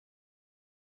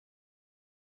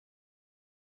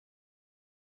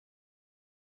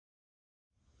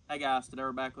Hey guys, today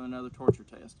we're back with another torture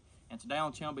test. And today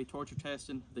on the channel we'll be torture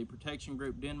testing the Protection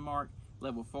Group Denmark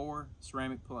Level 4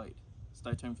 ceramic plate.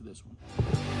 Stay tuned for this one.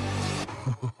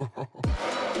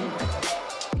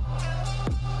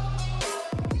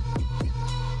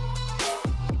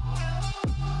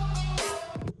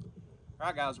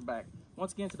 Alright guys, we're back.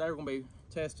 Once again today we're going to be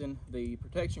testing the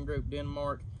Protection Group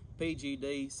Denmark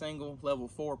PGD single level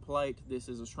 4 plate. This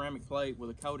is a ceramic plate with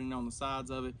a coating on the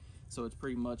sides of it, so it's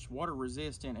pretty much water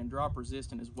resistant and drop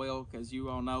resistant as well, because you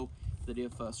all know that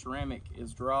if ceramic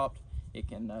is dropped it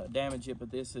can damage it, but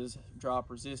this is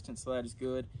drop resistant, so that is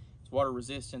good. It's water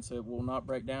resistant, so it will not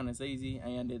break down as easy,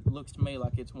 and it looks to me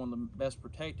like it's one of the best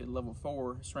protected level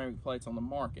 4 ceramic plates on the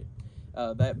market.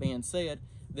 That being said,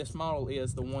 this model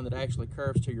is the one that actually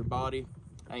curves to your body,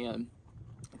 and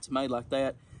it's made like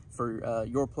that for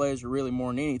your pleasure really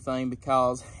more than anything,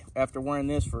 because after wearing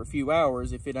this for a few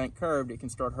hours, if it ain't curved, it can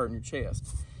start hurting your chest.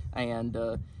 And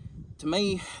to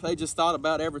me, they just thought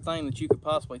about everything that you could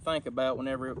possibly think about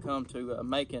whenever it come to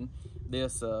making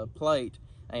this plate.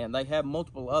 And they have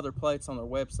multiple other plates on their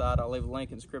website. I'll leave a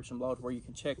link in the description below to where you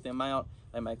can check them out.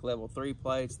 They make level 3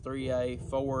 plates, 3A,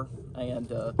 4, and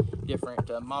different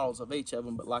models of each of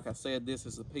them. But like I said, this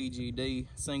is a PGD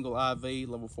single IV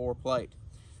level 4 plate.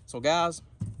 So guys,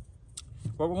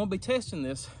 what we're going to be testing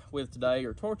this with today,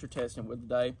 or torture testing with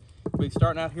today, we'll be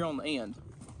starting out here on the end.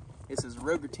 This is a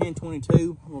Ruger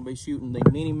 1022. We're going to be shooting the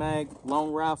mini mag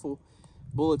long rifle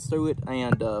bullets through it,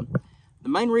 and the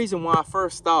main reason why I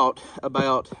first thought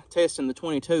about testing the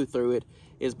 22 through it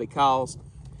is because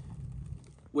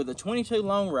with a 22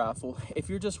 long rifle, if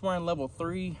you're just wearing level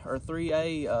 3 or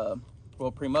 3A,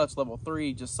 well, pretty much level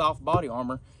 3, just soft body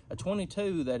armor, a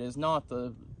 22 that is not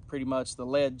pretty much the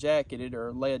lead jacketed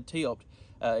or lead tipped,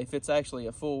 if it's actually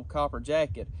a full copper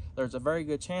jacket, there's a very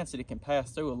good chance that it can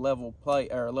pass through a level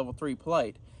plate or a level 3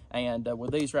 plate. And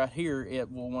with these right here,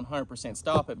 it will 100%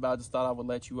 stop it. But I just thought I would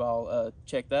let you all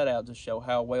check that out to show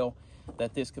how well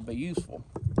that this could be useful.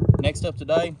 Next up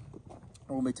today,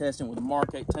 we're going to be testing with the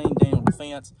Mark 18 Daniel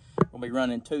Defense. We'll be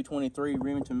running 223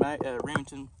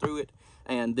 Remington through it,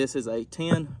 and this is a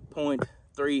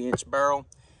 10.3 inch barrel.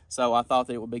 So I thought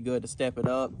that it would be good to step it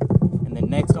up. And then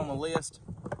next on the list,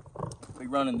 we'll be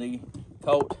running the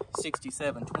Colt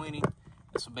 6720.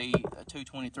 This will be a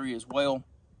 223 as well.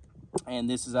 And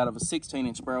this is out of a 16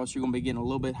 inch barrel, so you're going to be getting a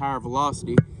little bit higher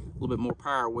velocity, a little bit more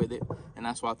power with it. And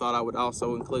that's why I thought I would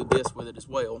also include this with it as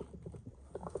well.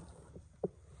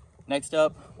 Next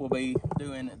up, we'll be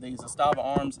doing the Zastava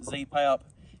Arms Z-Pap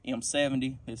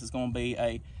M70. This is going to be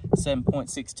a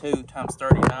 7.62 ×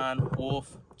 39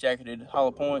 Wolf jacketed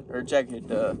hollow point, or jacketed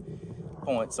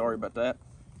point, sorry about that.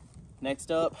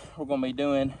 Next up, we're going to be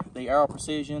doing the Arrow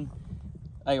Precision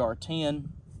AR-10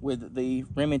 with the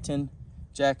Remington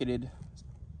jacketed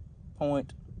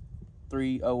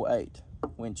 .308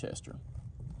 Winchester.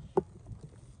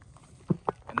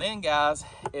 And then guys,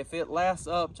 if it lasts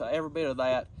up to every bit of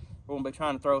that, we're going to be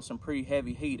trying to throw some pretty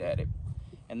heavy heat at it,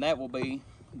 and that will be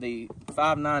the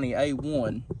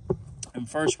 590A1. And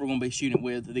first we're going to be shooting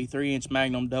with the 3 inch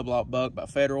Magnum double aught buck by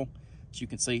Federal, as you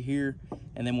can see here,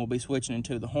 and then we'll be switching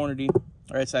into the Hornady,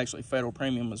 or it's actually Federal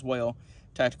Premium as well,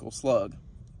 tactical slug,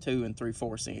 2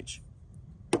 3/4 inch.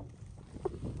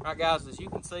 Alright guys, as you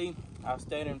can see, I've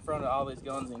stayed in front of all these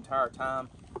guns the entire time,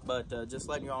 but just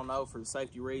letting you all know for the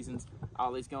safety reasons,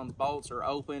 all these guns bolts are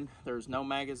open. There's no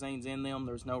magazines in them.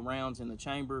 There's no rounds in the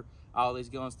chamber. All these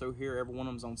guns through here, every one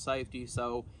of them's on safety,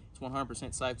 so it's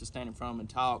 100% safe to stand in front of them and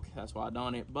talk. That's why I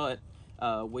done it, but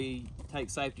we take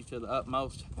safety to the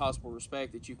utmost possible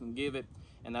respect that you can give it,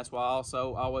 and that's why I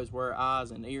also always wear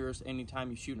eyes and ears anytime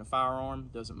you're shooting a firearm.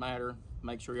 Doesn't matter.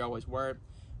 Make sure you always wear it.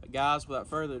 But guys, without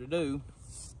further ado,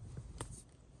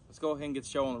 let's go ahead and get the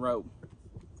show on the road.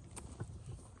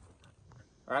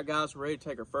 All right, guys, we're ready to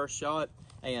take our first shot.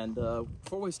 And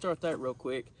before we start that real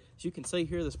quick, as you can see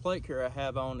here, this plate carrier I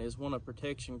have on is one of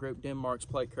Protection Group Denmark's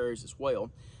plate carriers as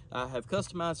well. I have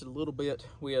customized it a little bit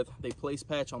with the police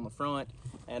patch on the front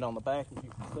and on the back, as you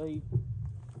can see.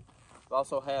 I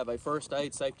also have a first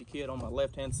aid safety kit on my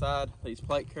left-hand side, these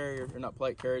plate carrier, or not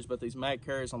plate carriers, but these mag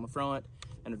carriers on the front,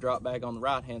 and a drop bag on the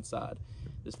right-hand side.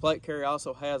 This plate carrier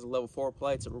also has a level 4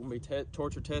 plates that we're going to be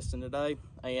torture testing today,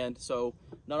 and so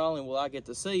not only will I get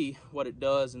to see what it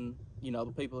does, and you know,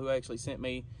 the people who actually sent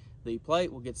me the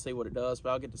plate will get to see what it does, but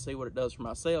I'll get to see what it does for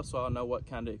myself, so I'll know what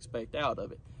kind to expect out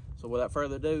of it. So without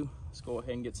further ado, let's go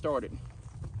ahead and get started.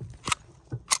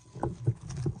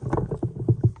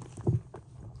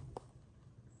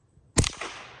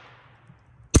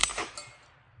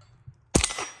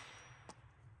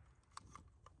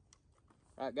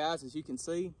 All right, guys, as you can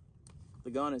see,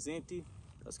 the gun is empty.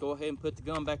 let's go ahead and put the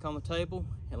gun back on the table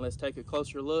and let's take a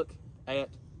closer look at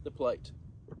the plate.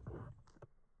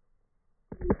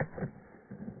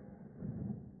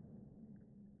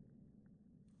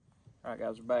 All right,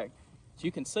 guys, we're back. As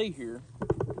you can see here,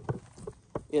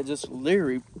 it just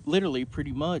literally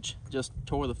pretty much just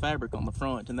tore the fabric on the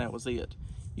front, and that was it.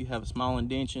 You have a small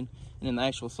indentation, and in the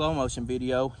actual slow motion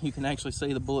video, you can actually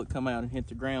see the bullet come out and hit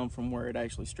the ground from where it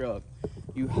actually struck.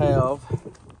 You have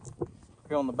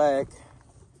here on the back,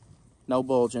 no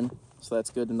bulging, so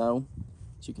that's good to know,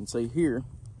 as you can see here.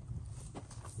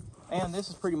 And this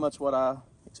is pretty much what I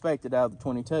expected out of the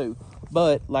 22.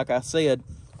 But like I said,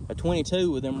 a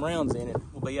 22 with them rounds in it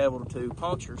will be able to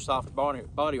puncture soft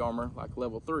body armor like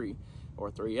level 3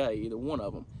 or 3A, either one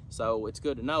of them. So it's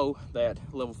good to know that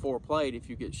level 4 plate, if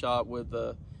you get shot with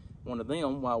one of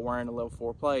them while wearing a level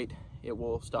 4 plate, it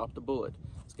will stop the bullet.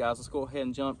 So guys, let's go ahead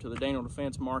and jump to the Daniel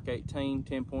Defense Mark 18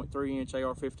 10.3 inch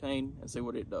AR-15 and see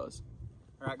what it does.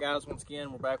 All right, guys, once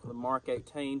again, we're back with a Mark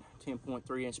 18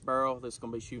 10.3 inch barrel. This is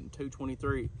going to be shooting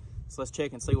 223. So let's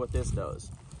check and see what this does.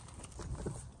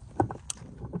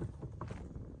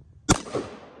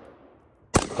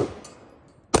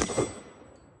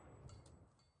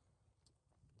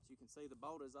 See, the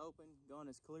bolt is open, gun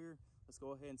is clear. Let's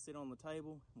go ahead and sit on the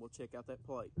table and we'll check out that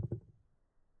plate.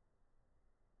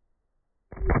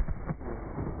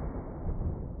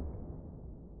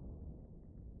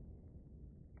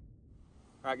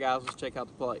 Alright guys, let's check out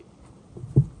the plate.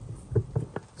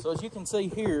 So as you can see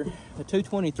here, the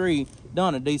 223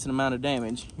 done a decent amount of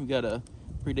damage. You've got a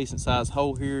pretty decent sized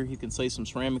hole here. You can see some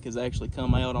ceramic has actually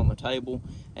come out on the table,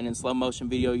 and in slow motion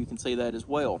video you can see that as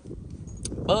well.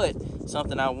 But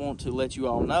something I want to let you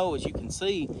all know, as you can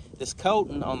see, this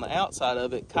coating on the outside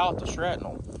of it caught the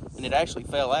shrapnel, and it actually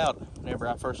fell out whenever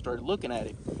I first started looking at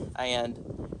it.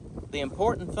 And the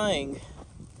important thing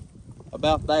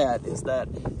about that is that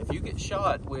if you get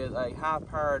shot with a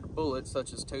high-powered bullet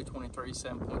such as 223,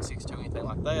 7.62, anything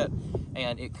like that,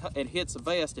 and it hits a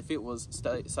vest, if it was,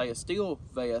 say, a steel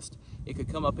vest, it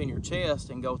could come up in your chest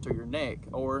and go through your neck,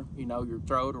 or, you know, your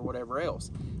throat or whatever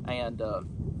else. And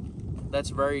that's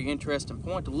a very interesting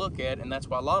point to look at, and that's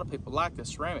why a lot of people like this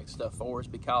ceramic stuff for, is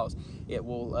because it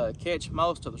will catch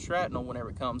most of the shrapnel whenever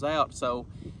it comes out. So,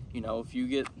 you know, if you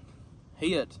get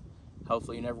hit,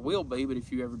 hopefully you never will be, but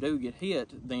if you ever do get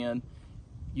hit, then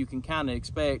you can kind of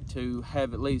expect to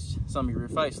have at least some of your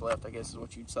face left, I guess is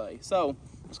what you'd say. So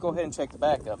let's go ahead and check the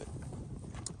back of it.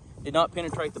 Did not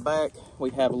penetrate the back. We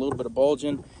have a little bit of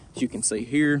bulging, as you can see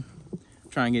here.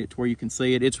 Try and get it to where you can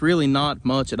see it. It's really not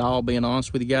much at all, being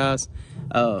honest with you guys,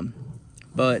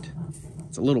 but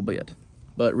it's a little bit,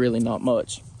 but really not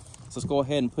much. So let's go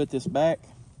ahead and put this back.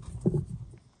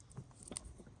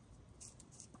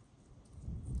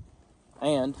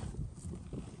 And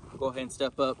go ahead and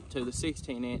step up to the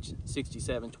 16-inch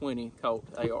 6720 Colt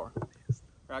AR. All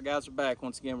right, guys, we're back.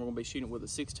 Once again, we're going to be shooting with a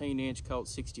 16-inch Colt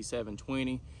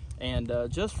 6720. And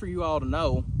just for you all to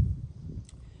know,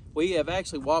 we have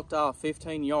actually walked off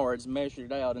 15 yards,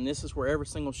 measured it out, and this is where every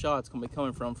single shot's going to be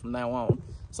coming from now on.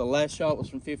 So the last shot was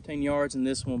from 15 yards, and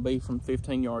this one will be from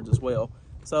 15 yards as well.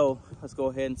 So let's go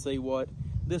ahead and see what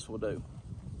this will do.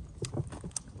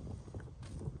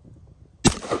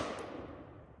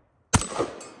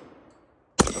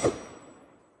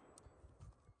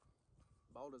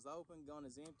 Bolt is open, gun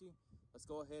is empty. Let's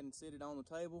go ahead and sit it on the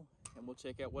table, and we'll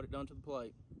check out what it done to the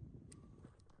plate.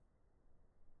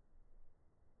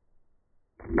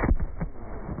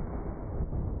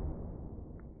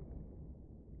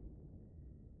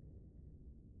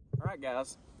 Alright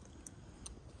guys,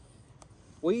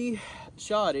 we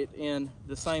shot it in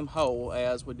the same hole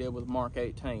as we did with Mark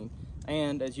 18,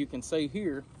 and as you can see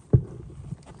here,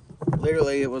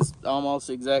 literally it was almost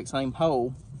the exact same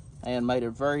hole and made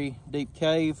a very deep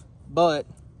cave, but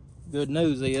good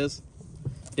news is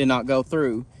did not go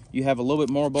through. You have a little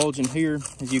bit more bulging here.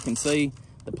 As you can see,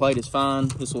 the plate is fine.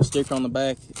 This will stick on the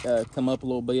back, come up a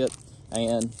little bit,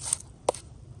 and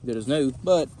good as new.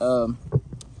 But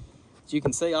as you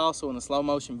can see also in the slow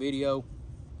motion video,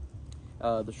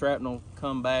 the shrapnel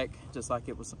come back just like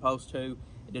it was supposed to.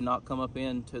 It did not come up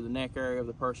into the neck area of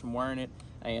the person wearing it,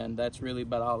 and that's really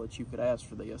about all that you could ask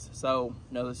for this. So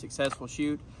another successful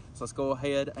shoot. So let's go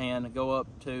ahead and go up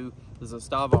to the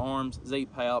Zastava Arms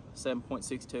Z-Palp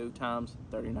 7.62 ×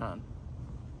 39.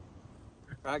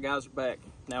 All right, guys, we're back.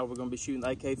 Now we're going to be shooting the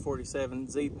AK-47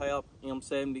 Z-Palp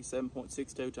M70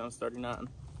 7.62 × 39.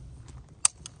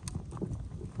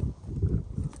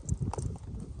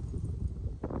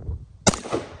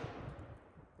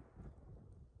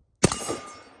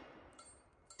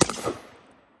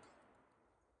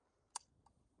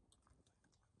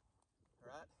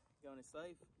 Gun is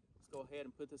safe. Let's go ahead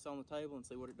and put this on the table and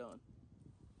see what it done.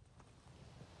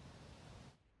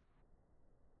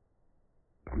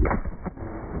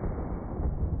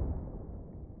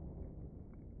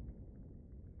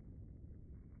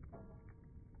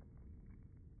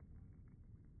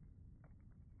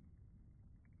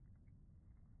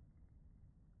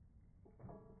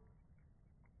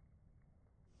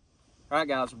 Alright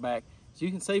guys, we're back. So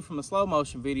you can see from the slow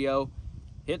motion video,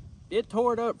 it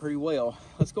tore it up pretty well.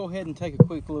 Let's go ahead and take a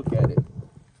quick look at it.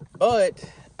 But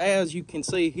as you can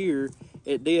see here,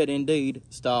 it did indeed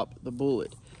stop the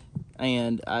bullet.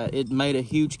 And it made a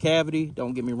huge cavity,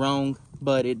 don't get me wrong,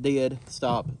 but it did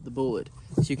stop the bullet.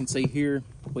 As you can see here,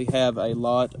 we have a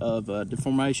lot of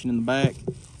deformation in the back.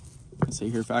 Let's see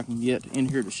here if I can get in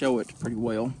here to show it pretty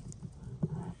well.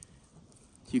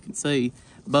 As you can see,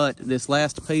 but this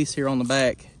last piece here on the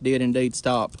back did indeed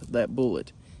stop that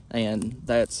bullet, and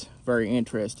that's very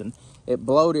interesting. It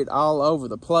blowed it all over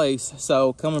the place,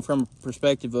 so coming from a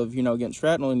perspective of, you know, getting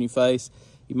shrapnel in your face,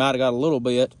 you might have got a little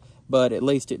bit, but at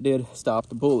least it did stop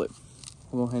the bullet.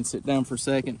 I'll go ahead and sit down for a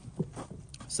second.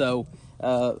 So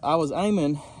I was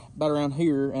aiming about around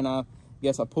here, and I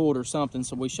guess I pulled or something,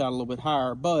 so we shot a little bit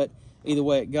higher, but either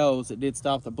way it goes, it did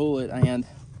stop the bullet, and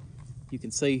you can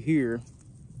see here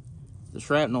the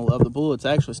shrapnel of the bullet's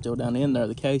actually still down in there,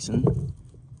 the casing.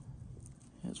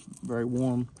 It's very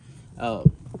warm.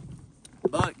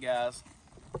 But guys,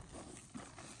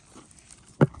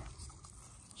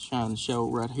 trying to show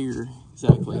right here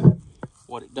exactly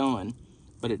what it done,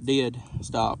 but it did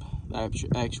stop the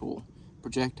actual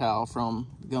projectile from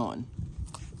the gun.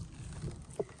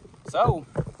 So,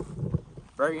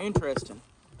 very interesting.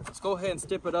 Let's go ahead and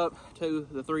step it up to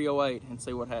the 308 and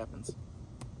see what happens.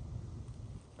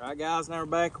 All right, guys, now we're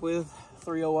back with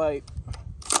 308.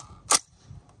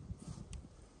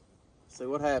 See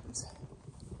what happens.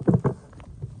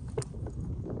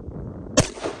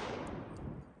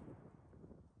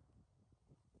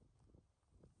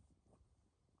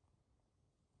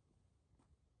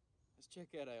 Let's check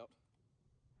that out.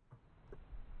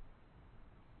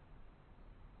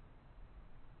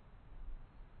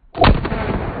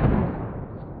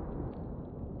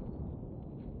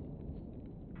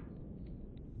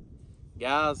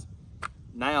 Guys,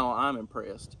 now I'm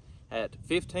impressed. At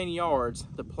 15 yards,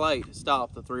 the plate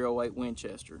stopped the 308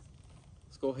 Winchester.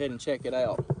 Let's go ahead and check it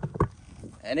out.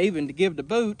 And even to give the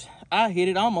boot, I hit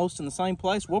it almost in the same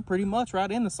place, well, pretty much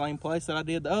right in the same place that I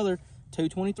did the other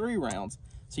 223 rounds.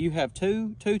 So you have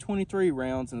two 223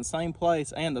 rounds in the same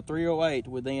place and the 308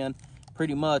 within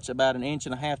pretty much about 1.5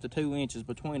 inches to 2 inches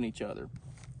between each other.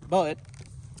 But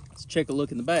let's take a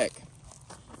look in the back.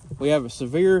 We have a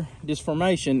severe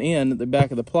disformation in the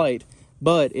back of the plate,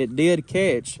 but it did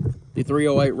catch the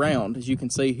 308 round, as you can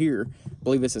see here. I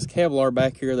believe it's this Kevlar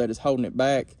back here that is holding it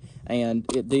back, and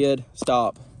it did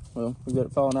stop. Well, we've got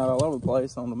it falling out all over the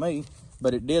place onto me,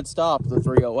 but it did stop the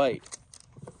 308.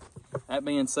 That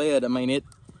being said, I mean,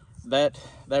 that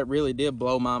really did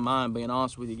blow my mind, being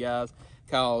honest with you guys,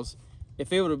 because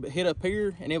if it would have hit up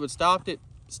here and it would have stopped it,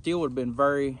 still would have been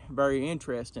very, very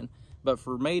interesting. But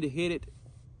for me to hit it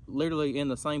literally in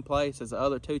the same place as the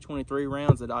other 223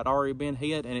 rounds that I'd already been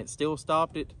hit and it still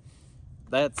stopped it,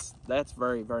 that's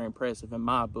very, very impressive in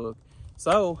my book.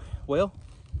 So, well,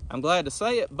 I'm glad to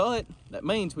say it, but that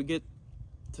means we get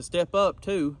to step up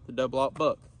to the double-aught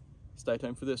buck. Stay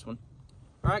tuned for this one.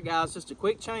 All right, guys, just a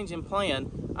quick change in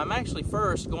plan. I'm actually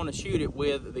first going to shoot it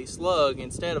with the slug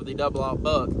instead of the double-aught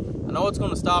buck. I know it's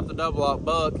going to stop the double-aught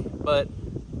buck, but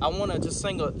I want to just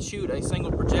shoot a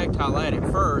single projectile at it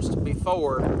first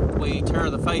before we tear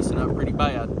the facing up pretty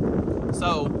bad.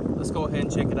 So let's go ahead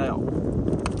and check it out.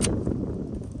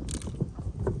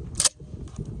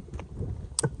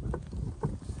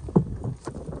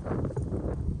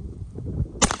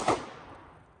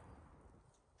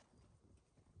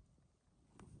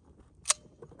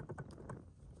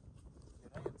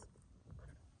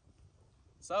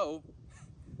 So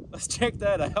let's check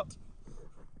that out.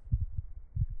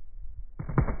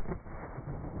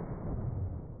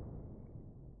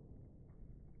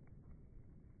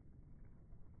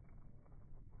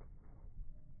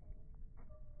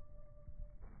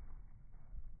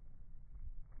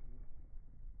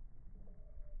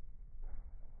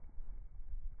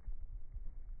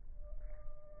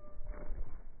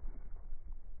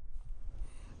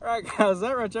 Alright guys,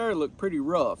 that right there looked pretty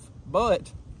rough,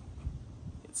 but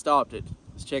it stopped it.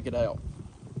 Let's check it out.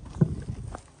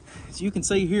 As you can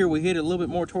see here, we hit it a little bit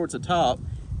more towards the top.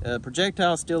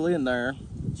 Projectile's still in there.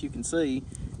 As you can see,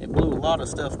 it blew a lot of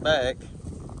stuff back.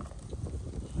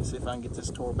 Let's see if I can get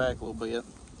this tore back a little bit.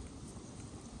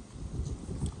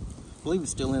 I believe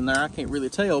it's still in there. I can't really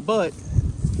tell, but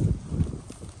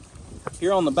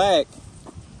here on the back,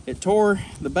 it tore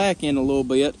the back end a little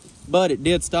bit, but it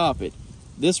did stop it.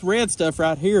 This red stuff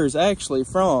right here is actually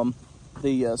from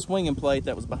the swinging plate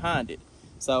that was behind it.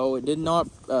 So it did not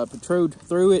protrude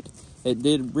through it. It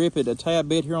did rip it a tad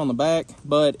bit here on the back,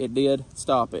 but it did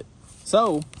stop it.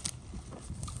 So,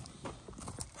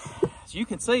 as you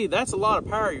can see, that's a lot of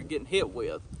power you're getting hit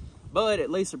with. But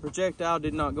at least the projectile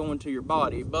did not go into your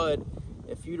body. But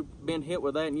if you'd been hit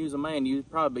with that and use a man, you'd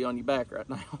probably be on your back right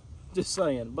now. Just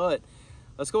saying. But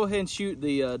let's go ahead and shoot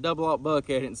the double-aught buck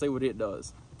at it and see what it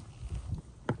does.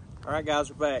 All right, guys,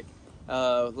 we're back.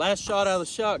 Last shot out of the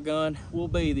shotgun will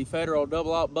be the Federal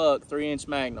double-aught buck 3-inch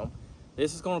Magnum.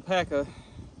 This is going to pack a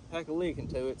lick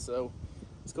into it, so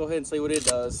let's go ahead and see what it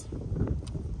does.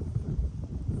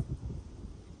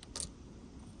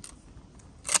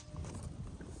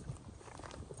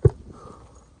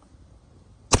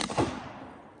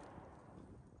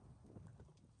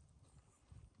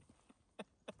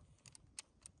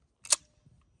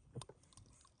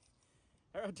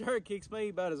 Right there, it kicks me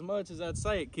about as much as I'd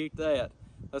say it kicked that.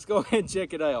 Let's go ahead and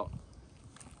check it out.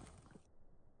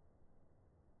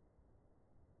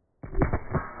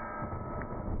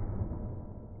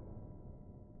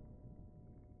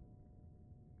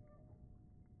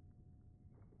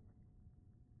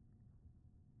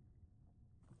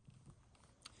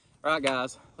 All right,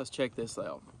 guys, let's check this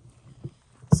out.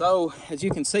 So, as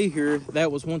you can see here,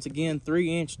 that was once again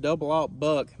 3-inch double-aught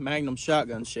buck Magnum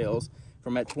shotgun shells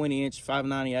from that 20-inch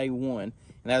 590A1, and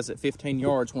that was at 15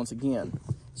 yards once again.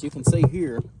 As you can see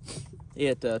here,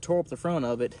 it tore up the front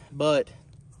of it, but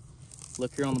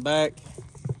look here on the back,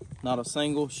 not a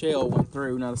single shell went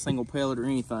through, not a single pellet or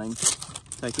anything.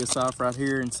 Take this off right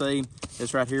here and see,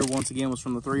 this right here once again was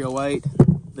from the 308.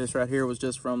 This right here was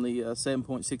just from the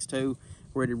 7.62,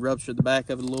 where it had ruptured the back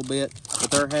of it a little bit,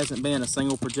 but there hasn't been a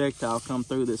single projectile come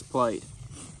through this plate.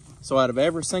 So out of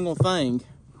every single thing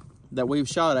that we've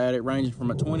shot at it, ranging from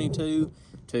a 22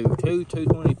 to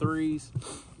 223s,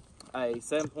 a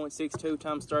 7.62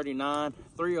 times 39,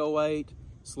 308,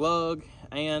 slug,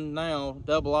 and now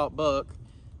double-aught buck,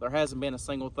 there hasn't been a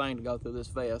single thing to go through this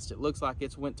vest. It looks like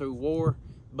it's went through war,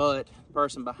 but the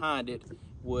person behind it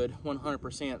would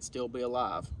 100% still be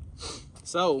alive.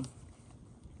 So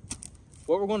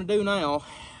what we're going to do now,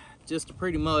 just to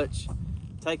pretty much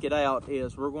take it out,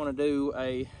 is we're going to do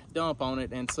a dump on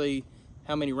it and see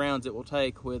how many rounds it will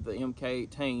take with the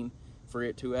MK18 for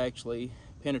it to actually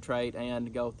penetrate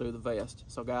and go through the vest.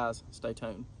 So guys, stay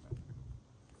tuned.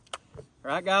 All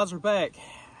right, guys, we're back.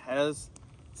 As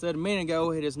I said a minute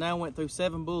ago, it has now went through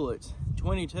 7 bullets,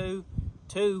 22,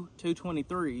 2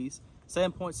 223s,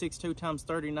 7.62 times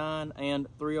 39, and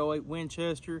 308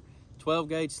 Winchester, 12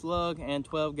 gauge slug, and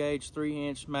 12 gauge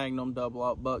 3-inch Magnum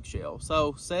double-aught buck shell.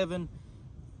 So seven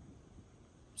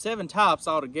tops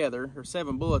altogether, or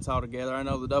 7 bullets altogether. I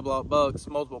know the double-aught buck's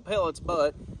multiple pellets,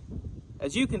 but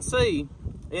as you can see,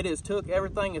 it has took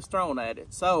everything that's thrown at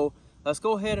it. So let's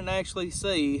go ahead and actually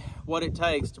see what it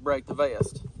takes to break the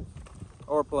vest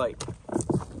or plate.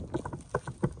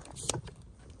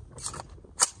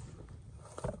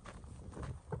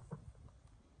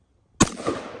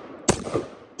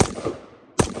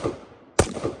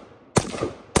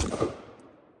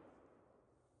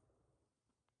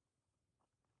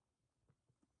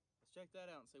 Check that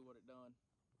out and see what it done.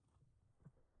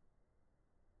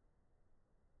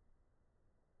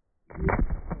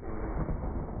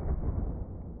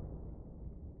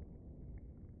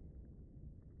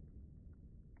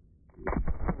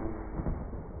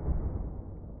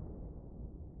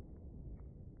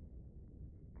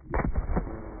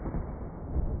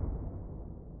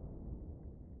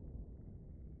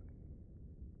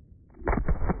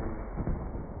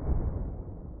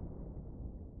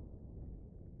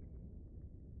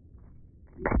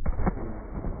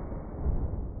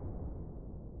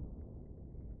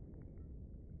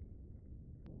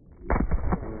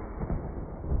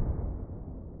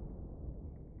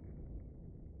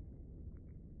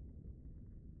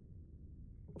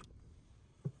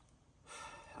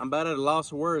 I'm about at a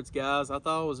loss of words, guys. I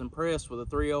thought I was impressed with a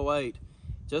 308.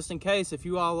 Just in case, if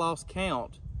you all lost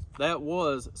count, that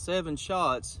was 7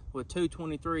 shots with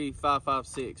 223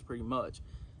 5.56 pretty much.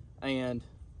 And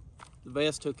the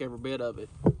vest took every bit of it.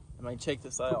 I mean, check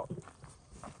this out.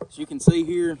 As you can see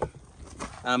here,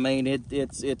 I mean,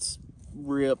 it's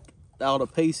ripped all to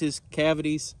pieces,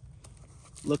 cavities.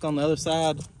 Look on the other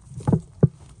side.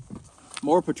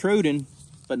 More protruding,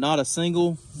 but not a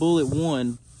single bullet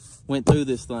one went through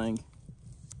this thing.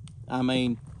 I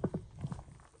mean,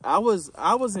 I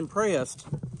was impressed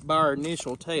by our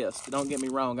initial test. Don't get me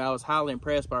wrong, I was highly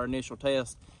impressed by our initial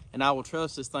test, and I will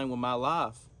trust this thing with my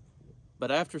life.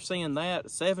 But after seeing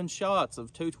that, 7 shots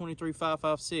of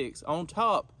 223-556 on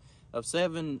top of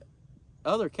 7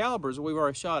 other calibers we've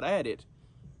already shot at it,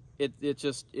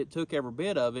 it took every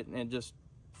bit of it and just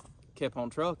kept on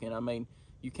trucking. I mean,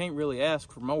 you can't really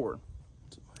ask for more.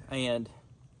 And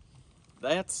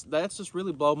that's just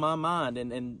really blown my mind.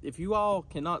 And if you all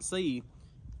cannot see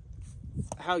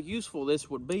how useful this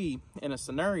would be in a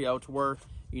scenario to where,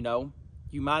 you know,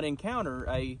 you might encounter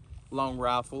a long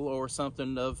rifle or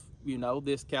something of, you know,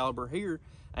 this caliber here,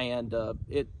 and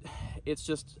it's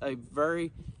just a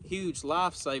very huge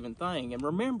life-saving thing. And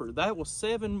remember, that was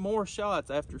 7 more shots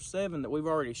after 7 that we've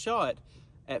already shot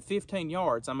at 15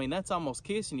 yards. I mean, that's almost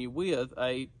kissing you with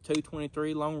a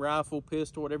 223 long rifle,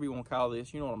 pistol, whatever you want to call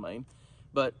this, you know what I mean.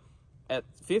 But at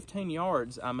 15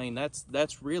 yards, I mean,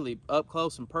 that's really up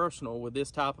close and personal with this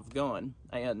type of gun,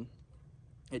 and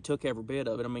it took every bit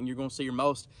of it. I mean, you're going to see your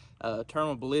most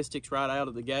terminal ballistics right out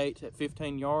of the gate at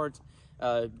 15 yards.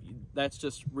 That's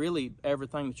just really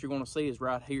everything that you're going to see is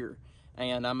right here.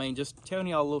 And I mean, just telling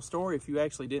y'all a little story, if you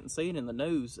actually didn't see it in the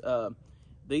news,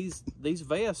 these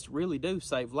vests really do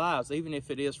save lives, even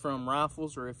if it is from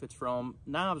rifles or if it's from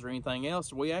knives or anything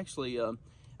else. We actually,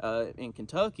 in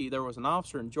Kentucky, there was an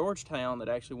officer in Georgetown that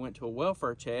actually went to a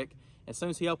welfare check. As soon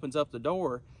as he opens up the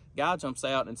door, guy jumps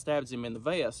out and stabs him in the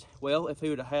vest. Well, if he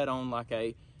would have had on like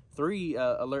a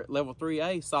level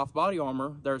 3A soft body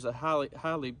armor, there's a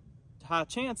high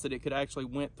chance that it could actually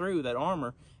went through that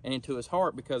armor and into his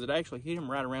heart, because it actually hit him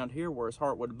right around here where his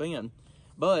heart would have been.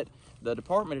 But the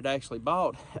department had actually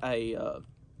bought a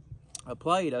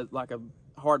plate, like a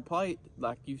hard plate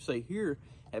like you see here,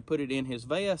 had put it in his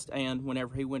vest, and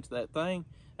whenever he went to that thing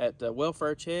at the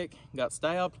welfare check, got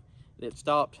stabbed, it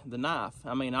stopped the knife.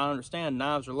 I mean, I understand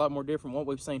knives are a lot more different than what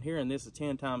we've seen here, and this is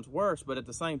 10 times worse, but at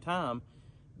the same time,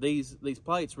 these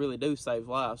plates really do save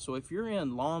lives. So if you're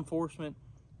in law enforcement,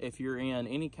 if you're in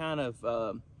any kind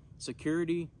of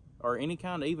security or any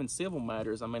kind of even civil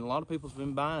matters, I mean, a lot of people's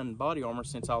been buying body armor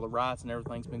since all the riots and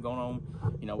everything's been going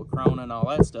on, you know, with Corona and all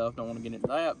that stuff. Don't want to get into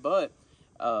that, but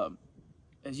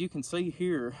as you can see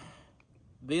here,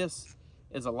 this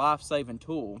is a life-saving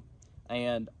tool,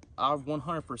 and I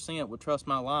 100% would trust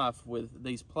my life with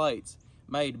these plates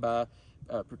made by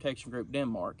Protection Group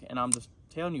Denmark. And I'm just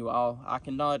telling you all, I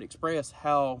cannot express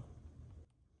how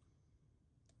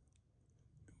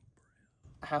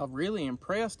really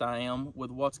impressed I am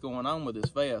with what's going on with this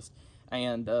vest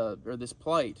and or this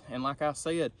plate. And like I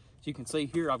said, as you can see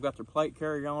here, I've got their plate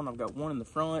carrier on. I've got one in the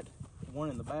front, one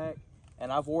in the back,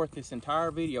 and I've worked this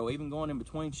entire video, even going in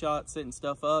between shots, setting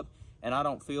stuff up, and I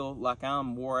don't feel like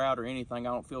I'm wore out or anything.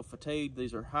 I don't feel fatigued.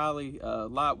 These are highly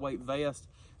lightweight vests,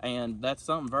 and that's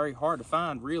something very hard to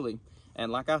find, really.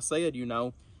 And like I said, you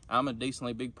know, I'm a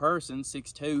decently big person,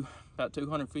 6'2", about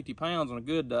 250 pounds on a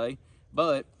good day,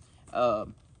 but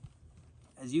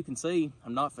as you can see,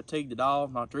 I'm not fatigued at all,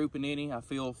 not drooping any. I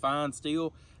feel fine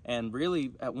still, and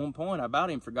really, at one point, I about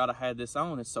even forgot I had this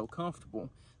on. It's so comfortable.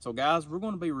 So guys, we're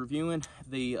going to be reviewing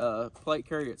the plate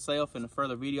carrier itself in a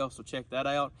further video, so check that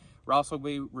out. We'll also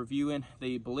be reviewing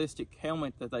the ballistic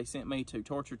helmet that they sent me to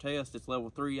torture test. It's level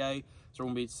 3A, so we're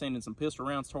going to be sending some pistol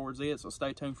rounds towards it, so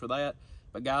stay tuned for that.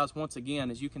 But guys, once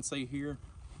again, as you can see here,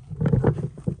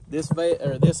 this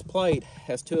plate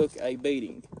has took a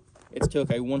beating. It's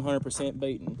took a 100%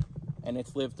 beating, and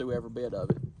it's lived through every bit of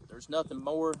it. There's nothing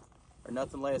more or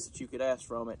nothing less that you could ask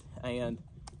from it, and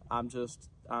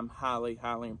I'm highly,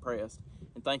 highly impressed.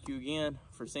 And thank you again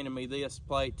for sending me this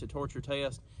plate to torture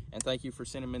test, and thank you for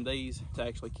sending me these to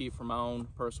actually keep for my own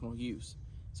personal use.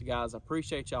 So guys, I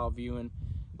appreciate y'all viewing.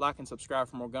 Like and subscribe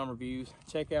for more gun reviews.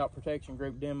 Check out Protection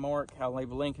Group Denmark. I'll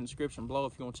leave a link in the description below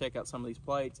if you want to check out some of these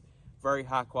plates. Very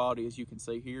high quality, as you can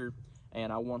see here,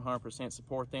 and I 100%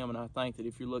 support them, and I think that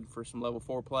if you're looking for some level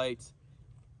 4 plates,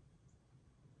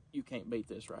 you can't beat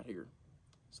this right here.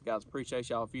 So guys, appreciate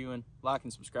y'all viewing. Like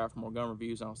and subscribe for more gun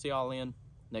reviews, and I'll see y'all in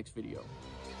next video.